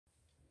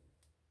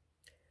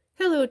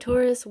Hello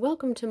Taurus,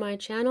 welcome to my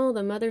channel,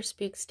 The Mother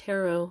Speaks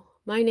Tarot.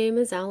 My name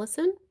is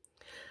Allison.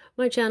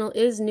 My channel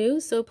is new,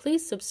 so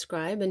please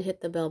subscribe and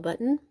hit the bell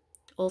button.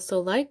 Also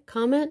like,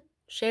 comment,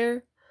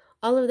 share,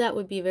 all of that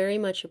would be very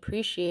much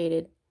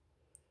appreciated.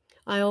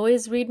 I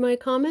always read my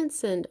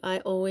comments and I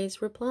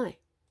always reply.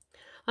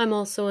 I'm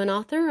also an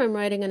author. I'm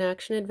writing an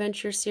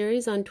action-adventure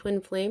series on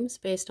twin flames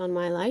based on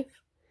my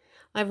life.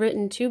 I've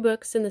written 2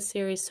 books in the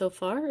series so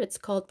far. It's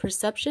called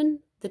Perception,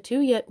 The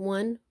Two Yet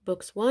One,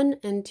 Books 1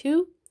 and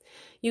 2.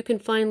 You can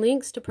find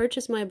links to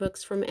purchase my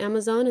books from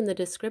Amazon in the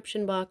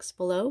description box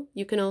below.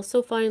 You can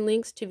also find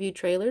links to view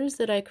trailers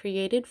that I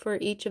created for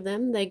each of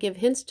them. They give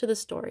hints to the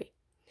story.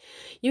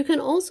 You can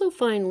also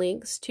find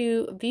links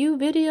to view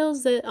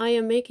videos that I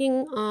am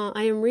making.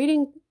 I am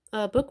reading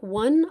book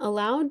 1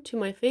 aloud to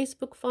my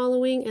Facebook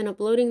following and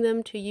uploading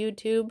them to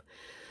YouTube.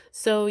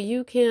 So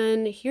you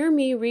can hear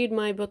me read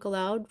my book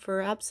aloud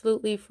for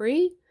absolutely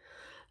free.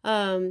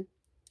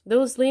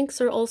 Those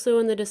links are also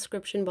in the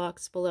description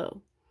box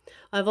below.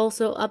 I've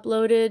also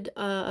uploaded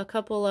a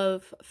couple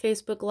of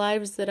Facebook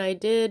Lives that I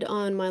did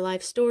on my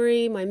life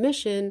story, my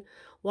mission,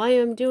 why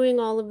I'm doing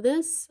all of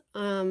this.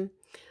 And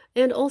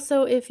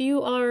also, if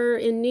you are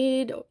in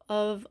need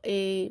of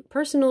a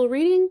personal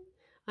reading,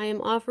 I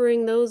am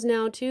offering those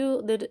now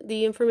too.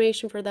 The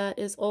information for that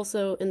is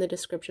also in the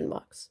description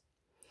box.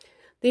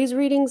 These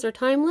readings are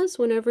timeless.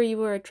 Whenever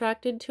you are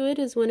attracted to it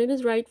is when it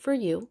is right for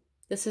you.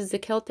 This is the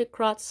Celtic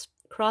cross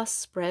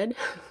spread.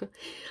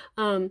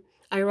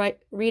 I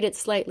read it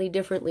slightly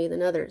differently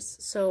than others,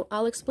 so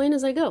I'll explain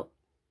as I go.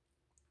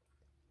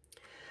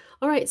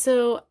 All right,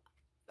 so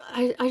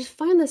I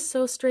find this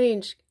so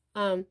strange.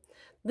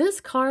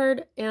 This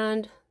card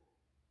and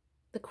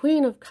the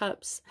Queen of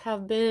Cups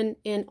have been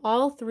in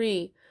all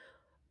 3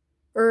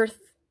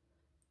 Earth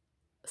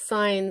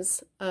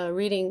signs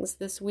readings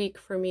this week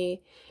for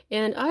me,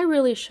 and I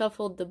really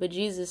shuffled the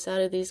bejesus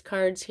out of these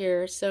cards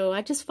here, so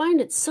I just find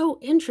it so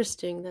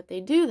interesting that they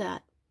do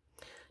that.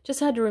 Just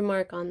had to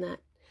remark on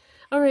that.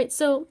 All right,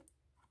 so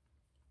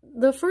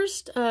the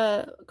first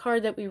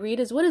card that we read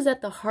is what is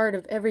at the heart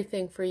of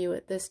everything for you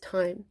at this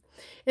time.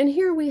 And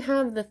here we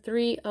have the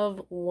 3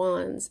 of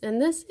Wands.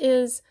 And this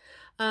is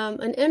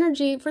an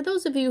energy, for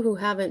those of you who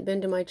haven't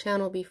been to my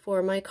channel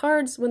before, my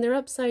cards, when they're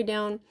upside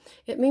down,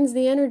 it means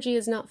the energy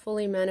is not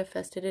fully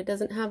manifested. It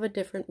doesn't have a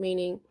different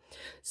meaning.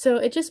 So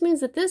it just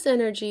means that this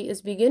energy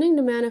is beginning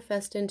to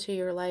manifest into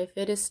your life.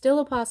 It is still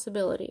a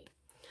possibility.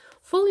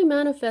 Fully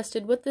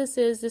manifested, what this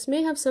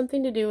may have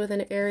something to do with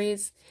an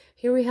Aries.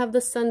 Here we have the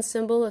sun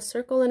symbol. A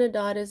circle and a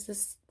dot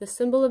is the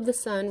symbol of the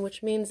sun,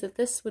 which means that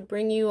this would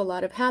bring you a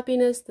lot of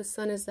happiness. The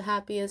sun is the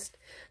happiest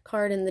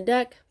card in the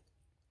deck.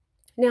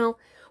 Now,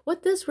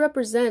 what this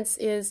represents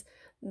is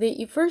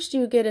first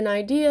you get an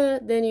idea,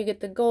 then you get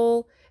the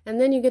goal,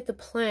 and then you get the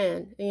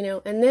plan,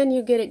 and then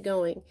you get it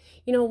going.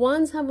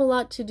 Wands have a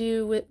lot to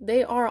do with,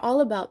 they are all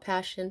about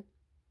passion.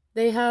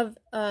 They have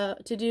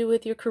to do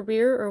with your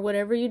career or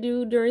whatever you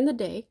do during the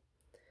day.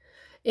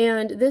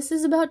 And this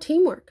is about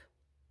teamwork,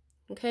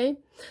 okay?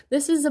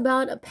 This is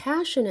about a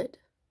passionate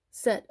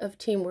set of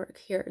teamwork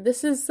here.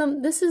 This is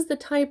the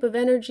type of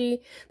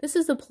energy, this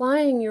is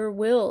applying your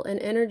will and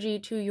energy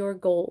to your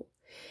goal.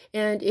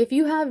 And if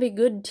you have a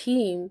good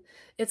team,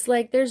 it's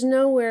like there's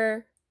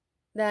nowhere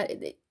that,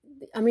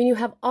 you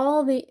have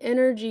all the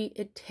energy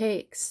it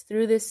takes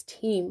through this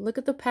team. Look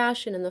at the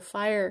passion and the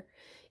fire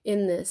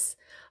in this.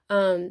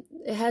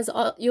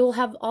 You'll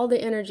have all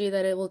the energy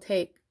that it will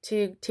take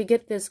to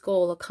get this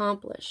goal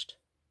accomplished.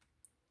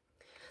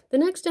 The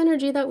next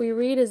energy that we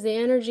read is the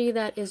energy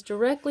that is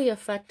directly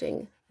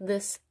affecting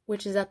this,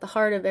 which is at the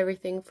heart of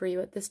everything for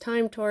you at this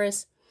time,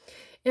 Taurus.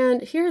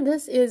 And here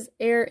this is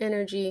air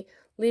energy,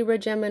 Libra,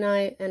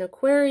 Gemini, and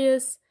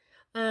Aquarius.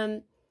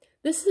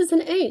 This is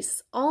an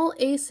ace. All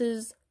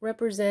aces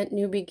represent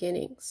new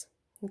beginnings,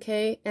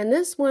 okay? And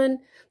this one,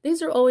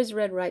 these are always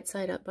read right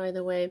side up, by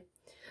the way.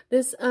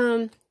 This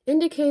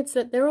indicates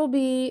that there will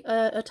be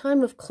a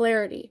time of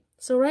clarity.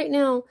 So right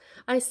now,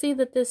 I see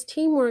that this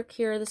teamwork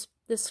here,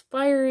 this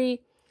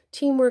fiery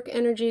teamwork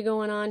energy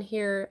going on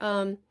here,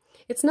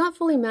 it's not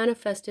fully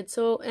manifested.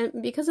 So,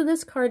 and because of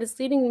this card, it's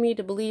leading me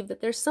to believe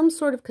that there's some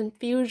sort of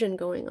confusion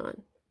going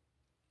on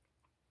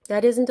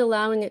that isn't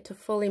allowing it to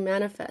fully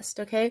manifest,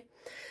 okay?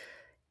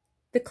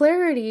 The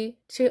clarity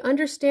to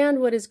understand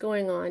what is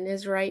going on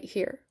is right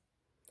here,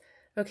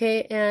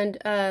 okay?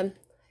 And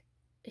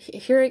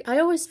here I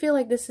always feel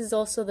like this is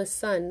also the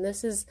sun.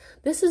 This is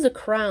a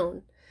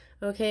crown,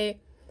 okay?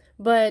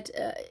 But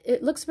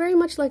it looks very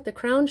much like the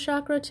crown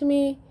chakra to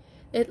me.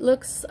 It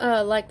looks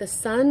like the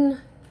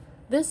sun.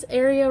 This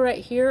area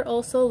right here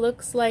also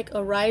looks like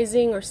a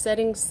rising or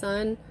setting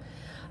sun.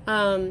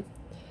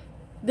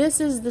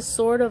 This is the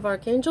sword of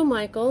Archangel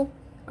Michael.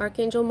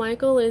 Archangel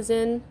Michael is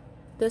in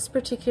this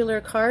particular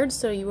card,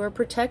 so you are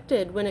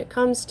protected when it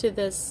comes to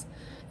this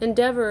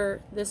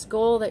endeavor, this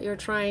goal that you're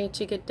trying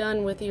to get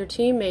done with your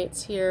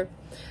teammates here.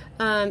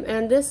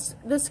 And this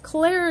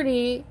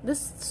clarity,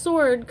 this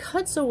sword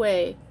cuts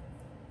away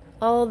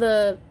all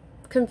the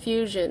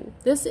confusion.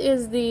 This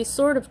is the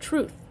sword of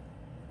truth.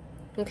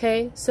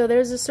 Okay, so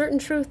there's a certain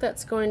truth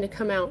that's going to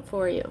come out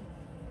for you.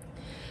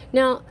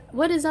 Now,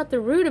 what is at the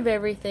root of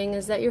everything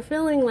is that you're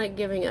feeling like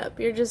giving up.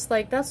 You're just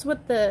like, that's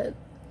what the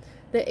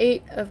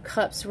Eight of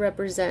Cups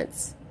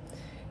represents.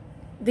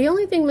 The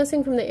only thing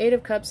missing from the Eight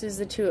of Cups is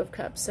the Two of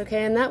Cups,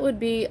 okay? And that would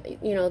be,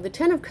 you know, the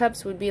Ten of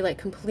Cups would be like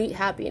complete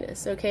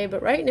happiness, okay?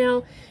 But right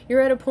now,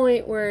 you're at a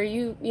point where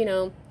you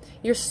know,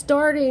 you're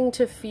starting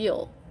to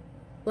feel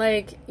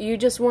like you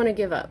just want to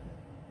give up.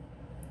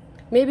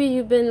 Maybe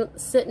you've been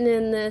sitting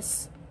in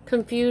this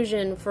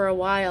confusion for a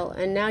while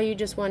and now you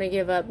just want to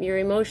give up. Your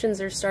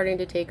emotions are starting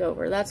to take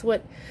over. That's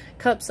what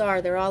cups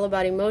are. They're all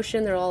about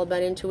emotion, they're all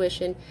about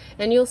intuition.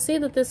 And you'll see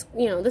that this,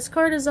 you know, this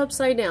card is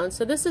upside down.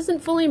 So this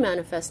isn't fully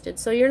manifested.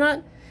 So you're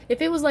not,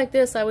 if it was like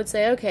this, I would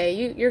say,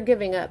 okay, you're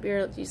giving up.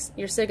 You're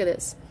sick of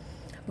this.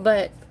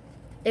 But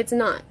it's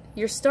not.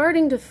 You're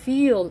starting to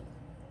feel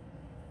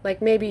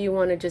like maybe you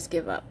want to just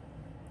give up.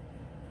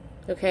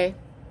 Okay?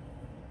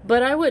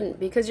 But I wouldn't,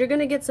 because you're going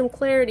to get some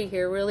clarity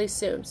here really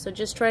soon. So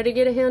just try to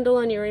get a handle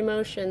on your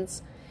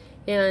emotions.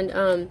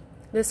 And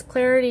this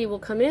clarity will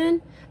come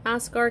in.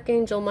 Ask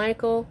Archangel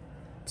Michael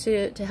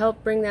to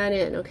help bring that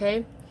in,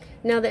 okay?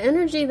 Now the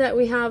energy that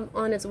we have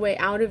on its way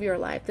out of your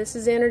life, this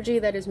is energy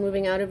that is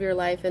moving out of your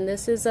life. And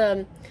this is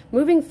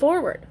moving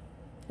forward,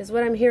 is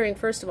what I'm hearing,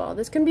 first of all.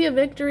 This can be a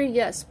victory,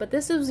 yes, but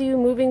this is you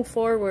moving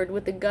forward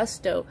with the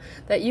gusto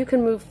that you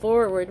can move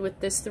forward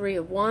with this Three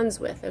of Wands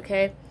with,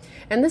 okay?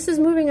 And this is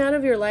moving out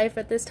of your life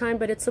at this time,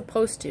 but it's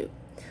supposed to.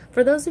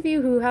 For those of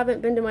you who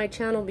haven't been to my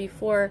channel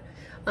before,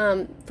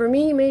 for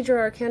me, Major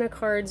Arcana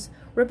cards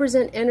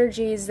represent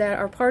energies that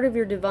are part of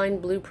your divine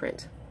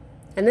blueprint.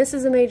 And this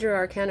is a Major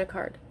Arcana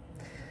card.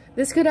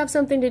 This could have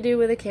something to do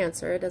with a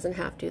Cancer. It doesn't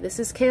have to. This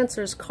is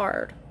Cancer's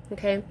card,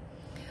 okay?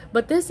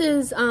 But this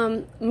is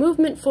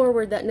movement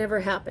forward that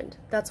never happened.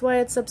 That's why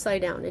it's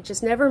upside down. It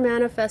just never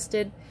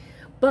manifested.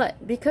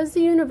 But because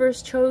the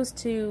universe chose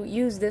to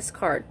use this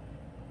card,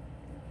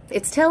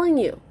 it's telling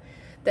you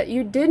that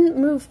you didn't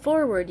move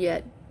forward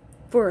yet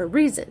for a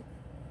reason.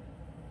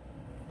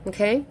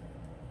 Okay?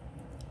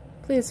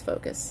 Please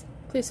focus.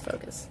 Please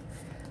focus.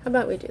 How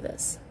about we do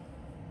this?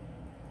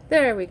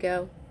 There we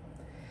go.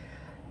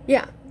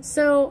 Yeah,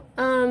 so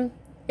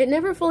it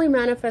never fully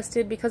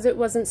manifested because it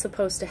wasn't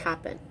supposed to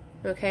happen.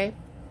 Okay?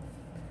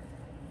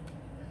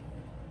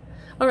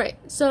 Alright,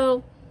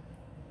 so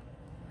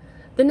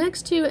the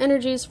next two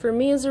energies for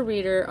me as a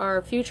reader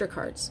are future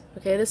cards.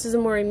 Okay, this is a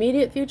more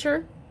immediate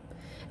future,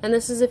 and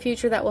this is a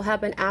future that will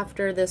happen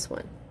after this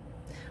one.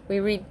 We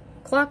read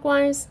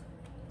clockwise,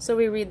 so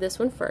we read this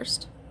one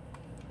first.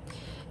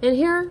 And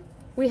here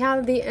we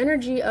have the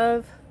energy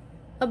of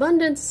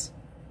abundance,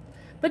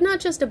 but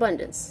not just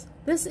abundance.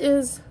 This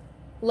is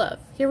love.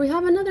 Here we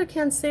have another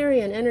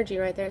Cancerian energy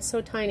right there. It's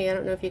so tiny, I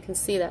don't know if you can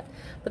see that.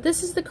 But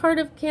this is the card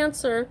of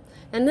Cancer,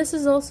 and this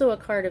is also a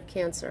card of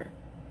Cancer.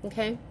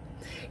 Okay?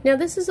 Now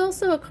this is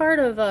also a card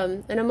of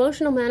an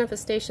emotional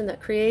manifestation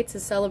that creates a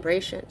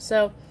celebration.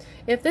 So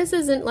if this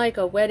isn't like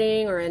a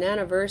wedding or an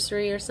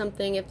anniversary or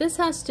something, if this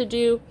has to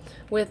do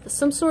with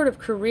some sort of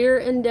career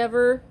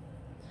endeavor,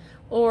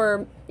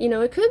 or, you know,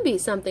 it could be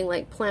something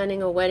like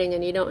planning a wedding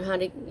and you don't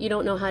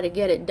know how to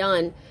get it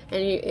done,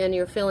 and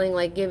you're feeling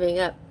like giving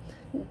up,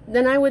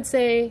 then I would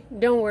say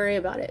don't worry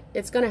about it.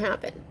 It's going to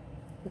happen.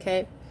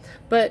 Okay?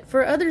 But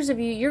for others of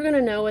you, you're going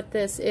to know what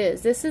this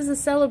is. This is a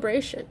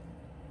celebration.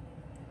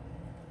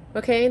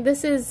 Okay?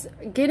 This is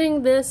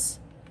getting this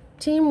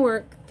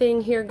teamwork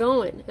thing here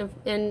going.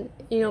 And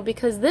you know,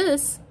 because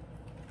this,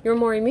 your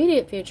more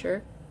immediate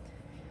future,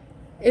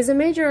 is a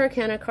Major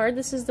Arcana card.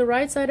 This is the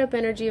right side up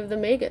energy of the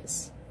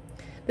Magus.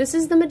 This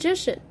is the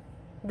Magician.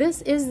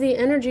 This is the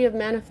energy of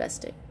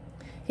manifesting.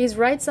 He's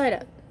right side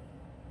up.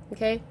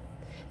 Okay?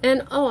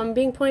 And, oh, I'm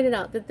being pointed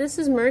out that this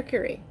is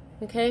Mercury.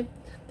 Okay?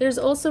 There's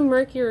also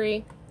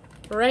Mercury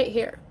right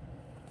here.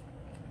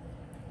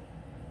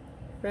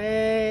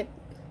 Right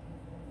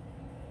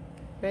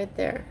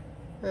there.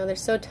 Oh, they're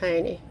so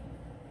tiny.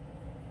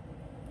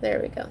 There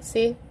we go.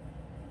 See?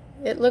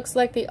 It looks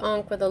like the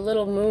Ankh with a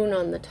little moon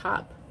on the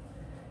top.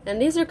 And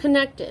these are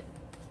connected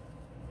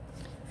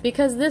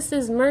because this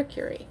is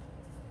Mercury.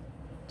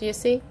 Do you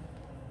see?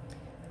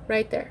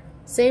 Right there.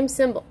 Same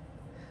symbol.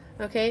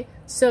 Okay?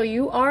 So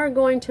you are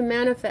going to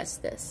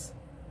manifest this.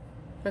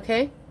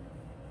 Okay?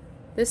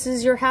 This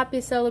is your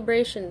happy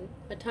celebration.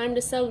 A time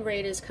to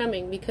celebrate is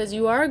coming because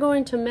you are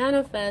going to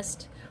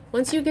manifest.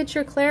 Once you get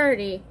your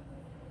clarity,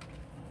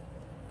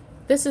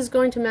 this is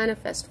going to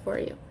manifest for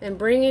you and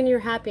bring in your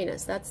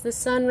happiness. That's the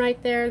sun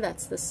right there.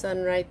 That's the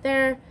sun right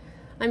there.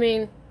 I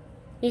mean,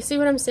 you see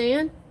what I'm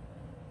saying?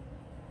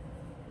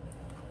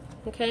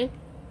 Okay?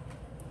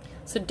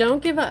 So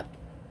don't give up.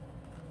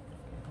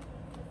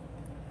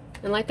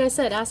 And like I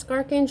said, ask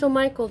Archangel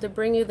Michael to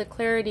bring you the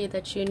clarity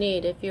that you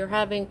need. If you're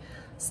having,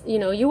 you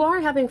know, you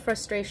are having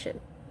frustration.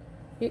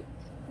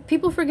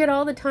 People forget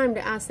all the time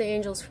to ask the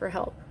angels for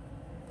help.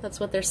 That's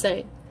what they're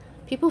saying.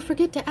 People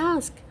forget to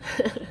ask.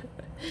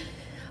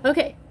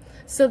 Okay,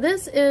 so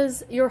this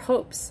is your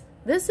hopes.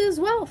 This is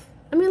wealth.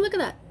 I mean, look at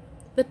that.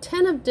 The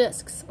 10 of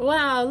discs.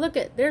 Wow, look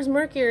at, there's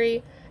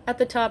Mercury, at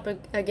the top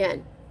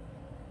again.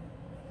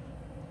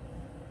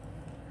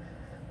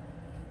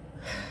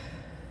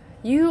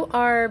 You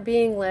are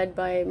being led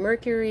by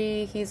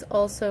Mercury. He's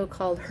also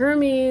called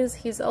Hermes.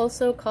 He's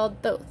also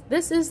called Thoth.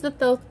 This is the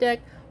Thoth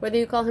deck, whether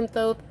you call him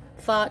Thoth,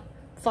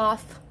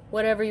 Thoth,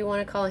 whatever you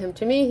want to call him.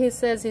 To me, he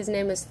says his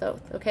name is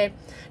Thoth, okay?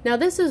 Now,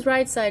 this is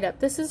right side up.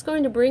 This is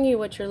going to bring you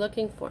what you're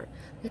looking for.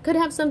 It could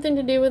have something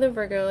to do with a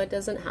Virgo. It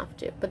doesn't have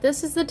to. But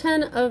this is the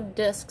 10 of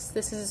discs.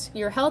 This is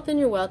your health and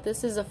your wealth.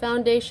 This is a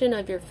foundation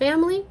of your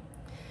family.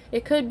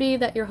 It could be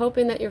that you're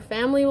hoping that your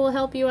family will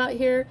help you out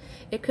here.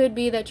 It could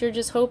be that you're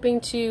just hoping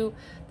to,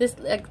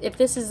 if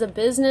this is a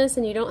business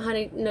and you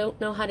don't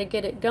know how to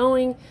get it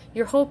going,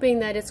 you're hoping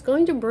that it's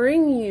going to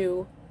bring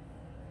you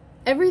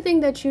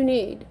everything that you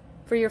need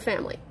for your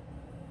family,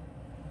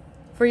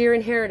 for your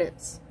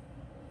inheritance.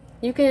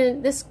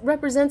 This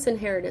represents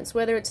inheritance,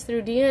 whether it's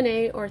through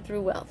DNA or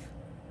through wealth.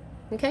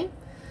 Okay?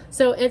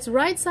 So it's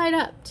right side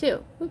up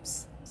too.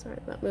 Oops, sorry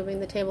about moving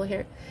the table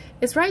here.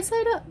 It's right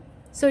side up.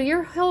 So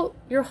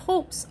your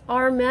hopes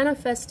are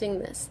manifesting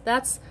this.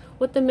 That's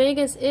what the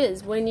Magus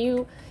is.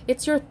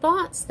 It's your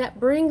thoughts that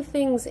bring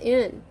things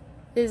in.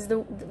 Is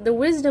the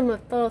wisdom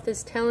of Thoth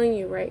is telling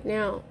you right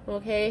now,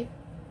 okay?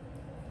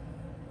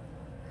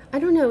 I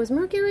don't know, is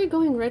Mercury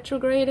going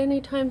retrograde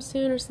anytime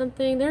soon or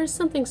something? There's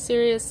something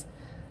serious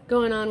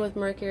going on with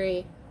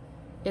Mercury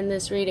in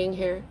this reading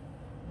here.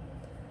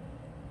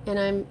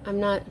 And I'm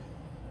not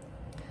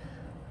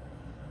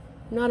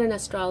an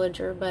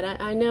astrologer,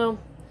 but I know,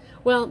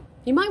 well,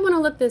 you might want to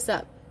look this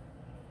up,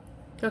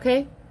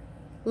 okay?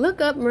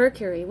 Look up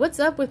Mercury. What's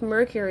up with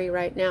Mercury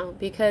right now?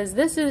 Because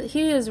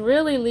he is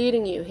really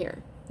leading you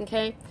here,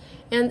 okay?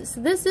 And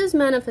so this is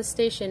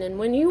manifestation, and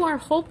when you are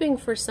hoping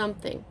for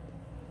something,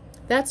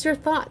 that's your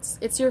thoughts.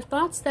 It's your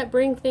thoughts that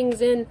bring things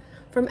in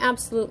from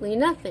absolutely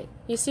nothing.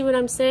 You see what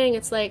I'm saying?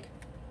 It's like,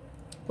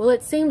 well,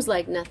 it seems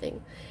like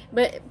nothing.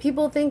 But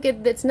people think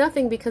it's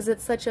nothing because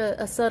it's such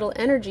a subtle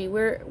energy,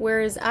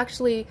 whereas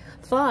actually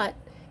thought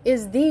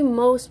is the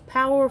most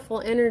powerful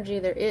energy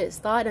there is.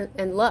 Thought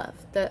and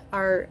love.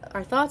 Our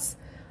thoughts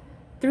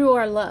through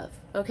our love,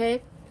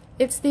 okay?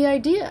 It's the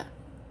idea.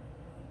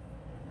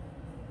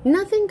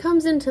 Nothing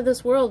comes into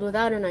this world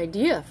without an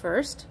idea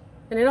first.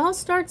 And it all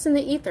starts in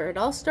the ether. It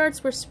all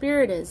starts where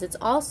spirit is. It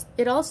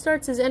all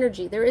starts as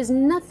energy. There is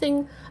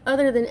nothing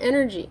other than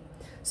energy.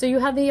 So you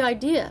have the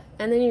idea,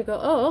 and then you go,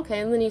 oh, okay,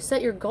 and then you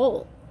set your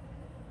goal.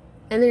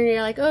 And then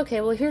you're like,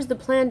 okay, well, here's the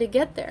plan to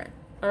get there,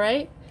 all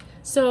right?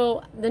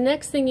 So the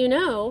next thing you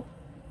know,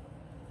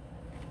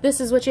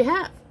 this is what you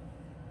have.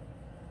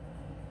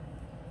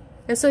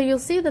 And so you'll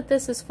see that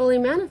this is fully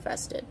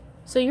manifested.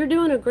 So you're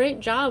doing a great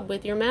job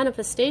with your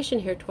manifestation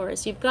here,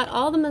 Taurus. You've got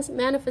all the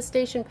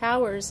manifestation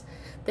powers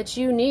that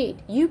you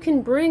need. You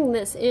can bring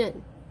this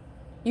in.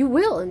 You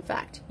will, in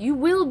fact. You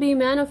will be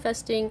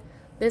manifesting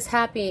this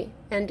happy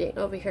ending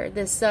over here.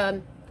 This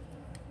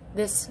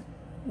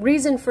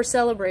reason for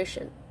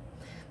celebration.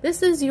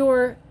 This is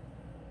the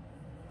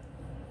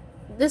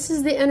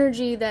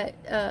energy that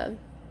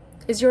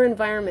is your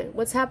environment.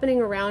 What's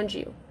happening around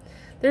you.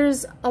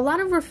 There's a lot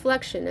of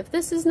reflection. If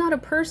this is not a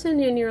person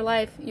in your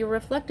life, you're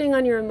reflecting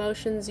on your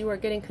emotions. You are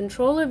getting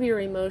control of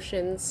your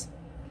emotions.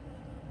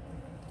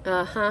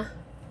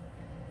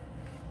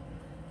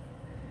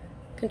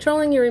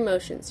 Controlling your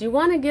emotions. You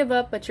want to give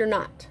up, but you're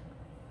not.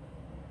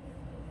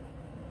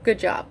 Good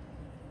job.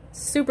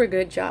 Super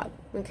good job,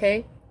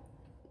 okay?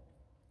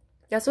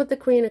 That's what the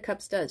Queen of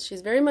Cups does.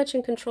 She's very much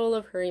in control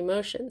of her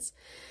emotions.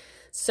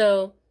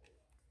 So,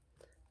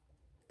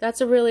 that's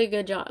a really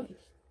good job.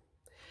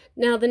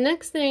 Now, the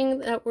next thing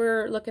that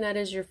we're looking at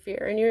is your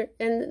fear.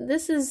 And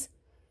this is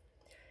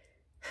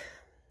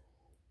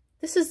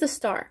the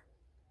star.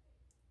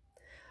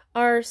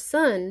 Our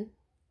sun,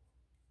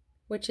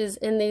 which is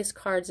in these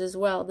cards as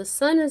well. The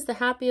sun is the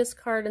happiest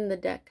card in the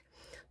deck.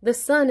 The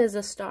sun is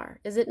a star,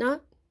 is it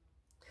not?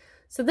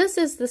 So this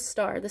is the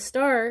star. The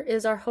star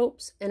is our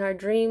hopes and our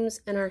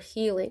dreams and our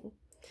healing.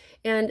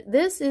 And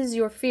this is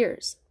your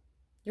fears.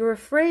 You're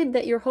afraid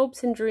that your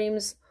hopes and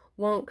dreams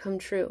won't come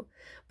true.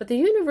 But the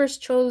universe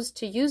chose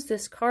to use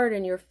this card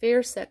in your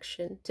fear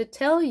section to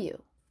tell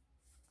you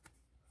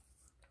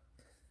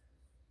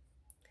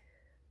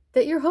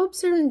that your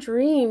hopes and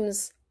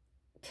dreams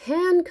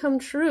can come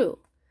true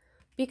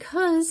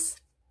because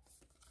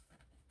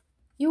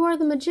you are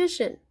the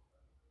magician.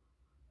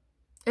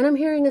 And I'm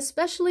hearing,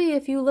 especially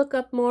if you look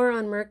up more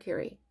on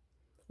Mercury,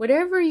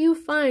 whatever you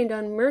find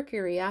on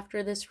Mercury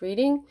after this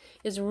reading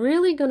is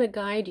really going to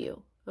guide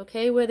you.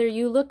 Okay, whether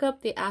you look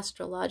up the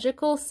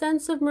astrological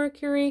sense of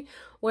Mercury,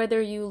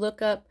 whether you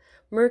look up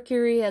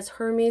Mercury as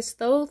Hermes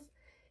Thoth,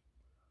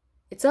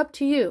 it's up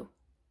to you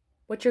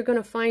what you're going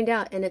to find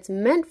out, and it's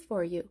meant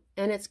for you,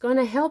 and it's going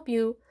to help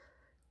you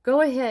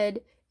go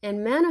ahead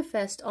and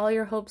manifest all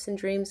your hopes and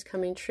dreams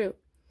coming true.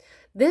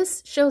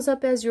 This shows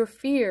up as your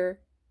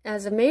fear,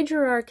 as a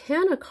major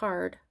arcana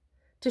card,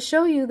 to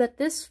show you that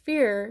this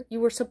fear, you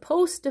were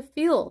supposed to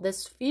feel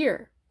this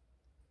fear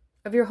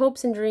of your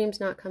hopes and dreams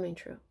not coming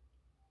true.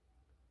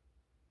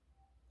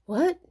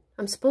 What?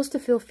 I'm supposed to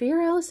feel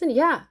fear, Allison?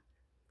 Yeah.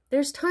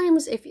 there's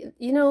times if,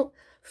 you know,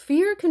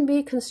 fear can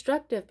be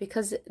constructive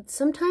because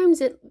sometimes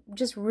it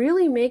just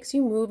really makes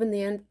you move in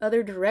the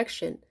other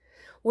direction.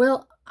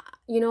 Well,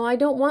 you know, I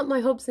don't want my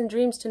hopes and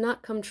dreams to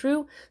not come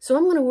true, so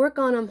I'm going to work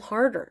on them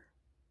harder.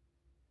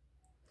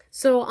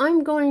 So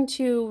I'm going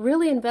to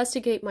really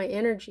investigate my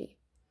energy,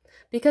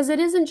 because it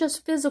isn't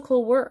just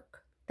physical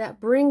work that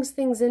brings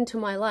things into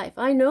my life.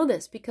 I know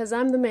this because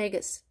I'm the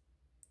Magus,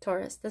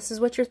 Taurus. This is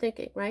what you're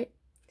thinking, right?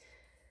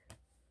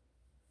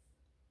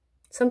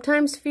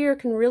 Sometimes fear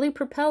can really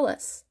propel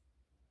us.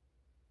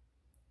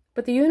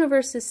 But the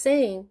universe is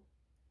saying,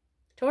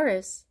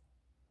 Taurus,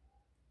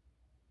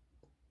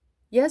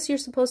 yes, you're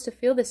supposed to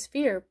feel this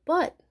fear,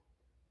 but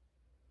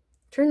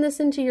turn this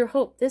into your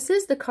hope. This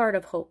is the card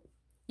of hope.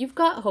 You've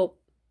got hope.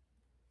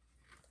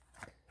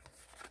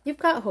 You've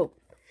got hope.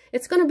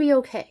 It's going to be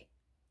okay.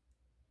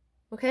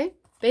 Okay?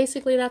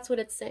 Basically, that's what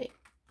it's saying.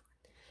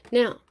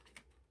 Now,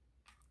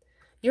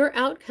 your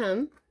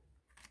outcome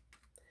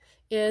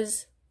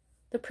is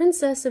the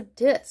Princess of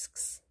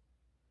Discs.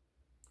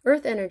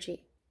 Earth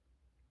energy.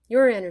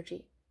 Your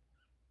energy.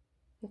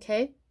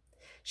 Okay?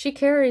 She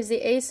carries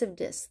the Ace of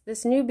Discs,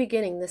 this new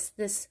beginning,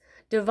 this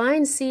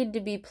divine seed to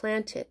be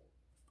planted.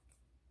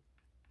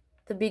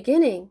 The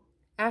beginning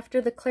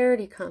after the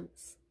clarity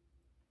comes.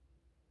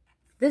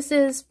 This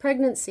is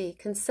pregnancy,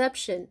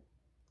 conception,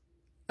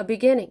 a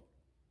beginning,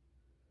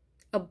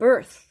 a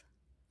birth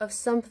of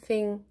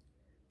something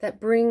that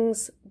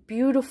brings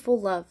beautiful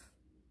love.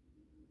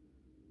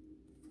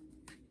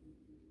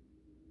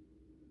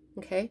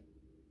 Okay?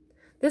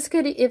 This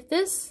could, if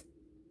this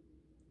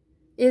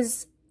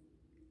is,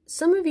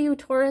 some of you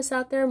Taurus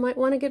out there might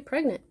want to get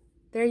pregnant.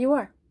 There you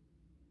are.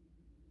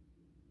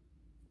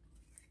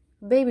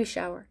 Baby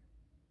shower.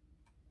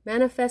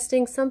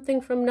 Manifesting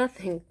something from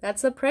nothing.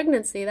 That's a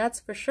pregnancy, that's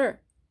for sure.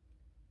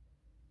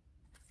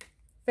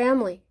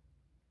 Family.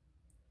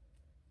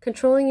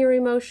 Controlling your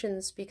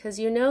emotions because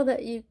you know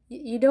that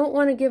you don't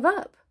want to give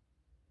up.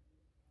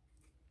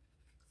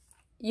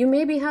 You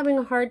may be having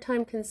a hard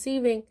time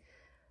conceiving.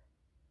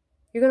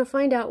 You're going to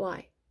find out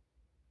why.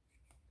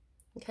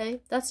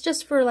 Okay? That's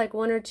just for like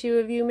one or two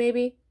of you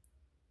maybe.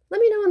 Let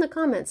me know in the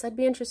comments. I'd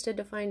be interested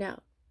to find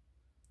out.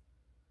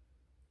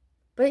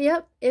 But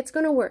yep, it's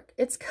going to work.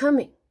 It's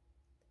coming.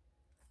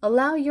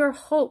 Allow your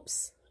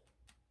hopes.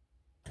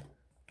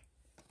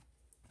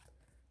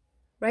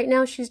 Right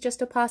now, she's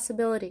just a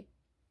possibility.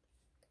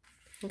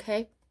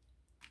 Okay?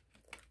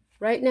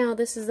 Right now,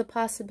 this is a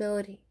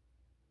possibility.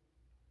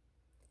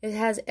 It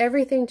has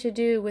everything to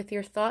do with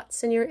your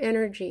thoughts and your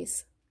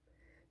energies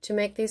to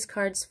make these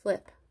cards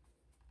flip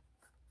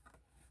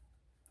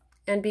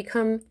and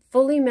become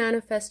fully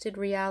manifested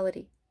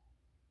reality.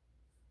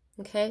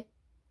 Okay?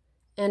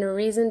 And a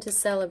reason to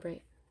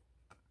celebrate.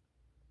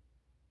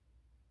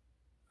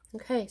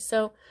 Okay,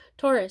 so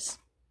Taurus.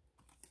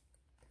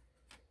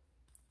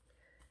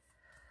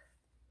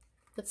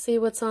 Let's see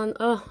what's on.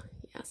 Oh,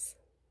 yes.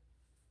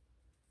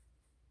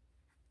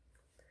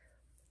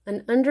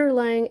 An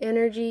underlying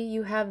energy,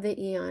 you have the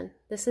Eon.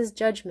 This is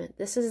judgment.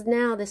 This is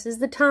now. This is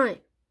the time.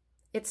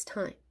 It's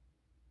time.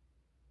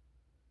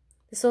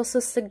 This also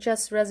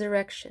suggests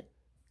resurrection.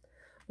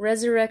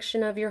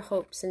 Resurrection of your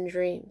hopes and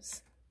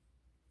dreams.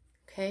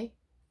 Okay?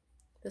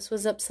 This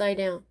was upside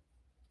down.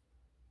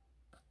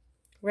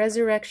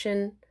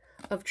 Resurrection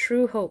of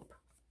true hope.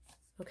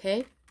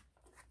 Okay?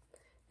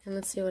 And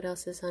let's see what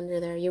else is under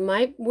there. You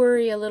might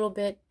worry a little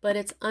bit, but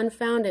it's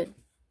unfounded.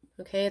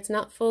 Okay? It's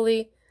not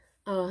fully...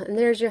 Oh, and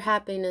there's your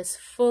happiness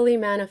fully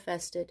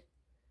manifested.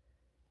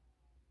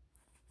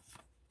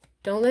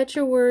 Don't let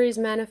your worries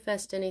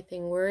manifest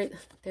anything. Worry.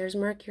 There's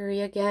Mercury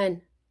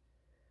again.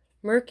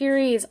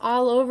 Mercury is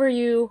all over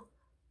you.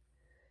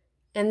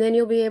 And then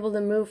you'll be able to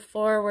move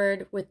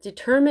forward with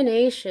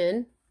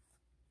determination.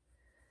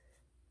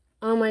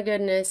 Oh my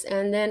goodness.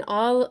 And then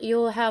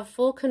you'll have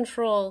full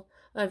control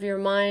of your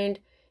mind,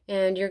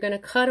 and you're going to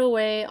cut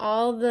away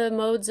all the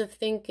modes of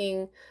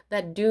thinking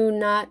that do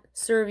not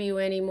serve you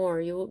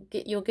anymore. You'll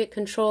get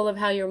control of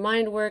how your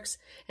mind works,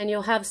 and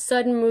you'll have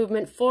sudden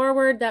movement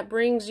forward that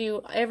brings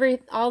you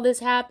all this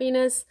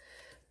happiness.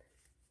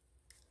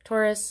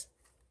 Taurus,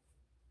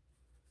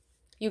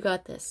 you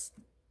got this.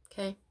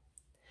 Okay?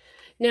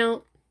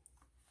 Now,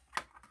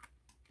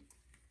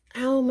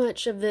 how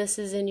much of this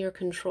is in your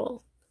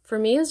control? For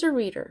me as a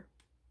reader,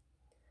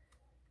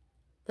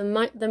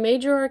 the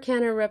major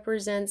arcana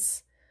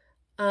represents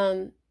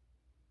your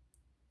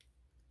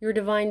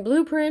divine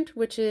blueprint,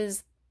 which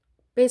is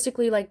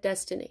basically like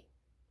destiny.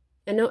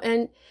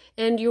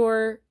 And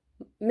your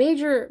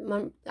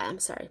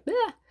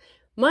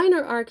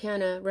minor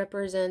arcana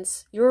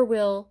represents your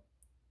will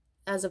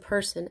as a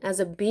person, as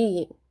a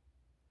being.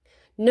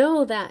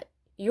 Know that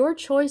your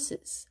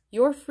choices,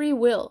 your free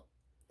will,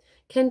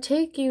 can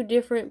take you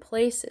different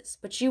places,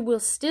 but you will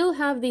still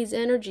have these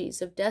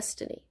energies of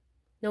destiny.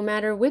 No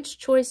matter which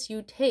choice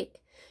you take,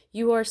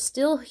 you are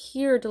still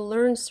here to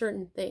learn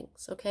certain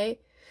things, okay?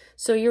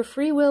 So your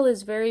free will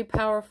is very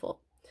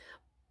powerful,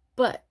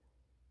 but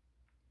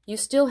you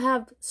still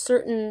have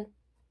certain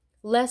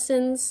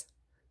lessons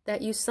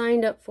that you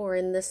signed up for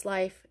in this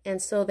life,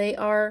 and so they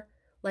are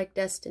like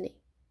destiny.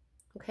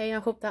 Okay, I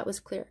hope that was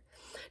clear.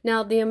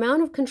 Now, the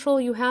amount of control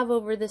you have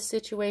over this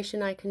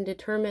situation I can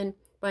determine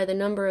by the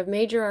number of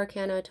major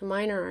arcana to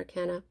minor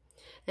arcana.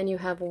 And you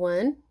have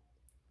 1,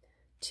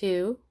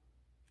 2,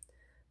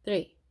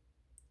 3.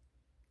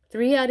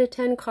 3 out of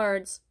 10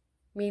 cards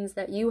means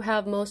that you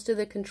have most of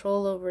the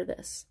control over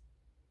this.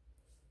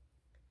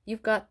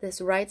 You've got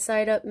this right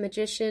side up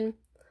magician,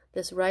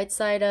 this right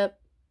side up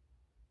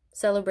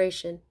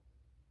celebration.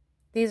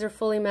 These are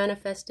fully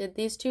manifested.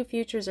 These 2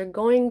 futures are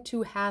going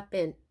to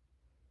happen.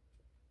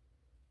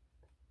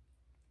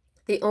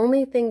 The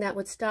only thing that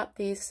would stop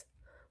these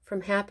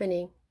from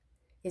happening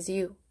is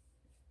you.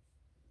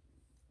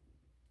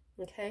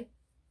 Okay?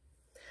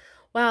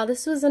 Wow,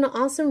 this was an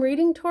awesome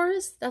reading,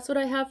 Taurus. That's what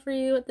I have for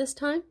you at this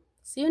time.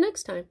 See you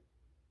next time.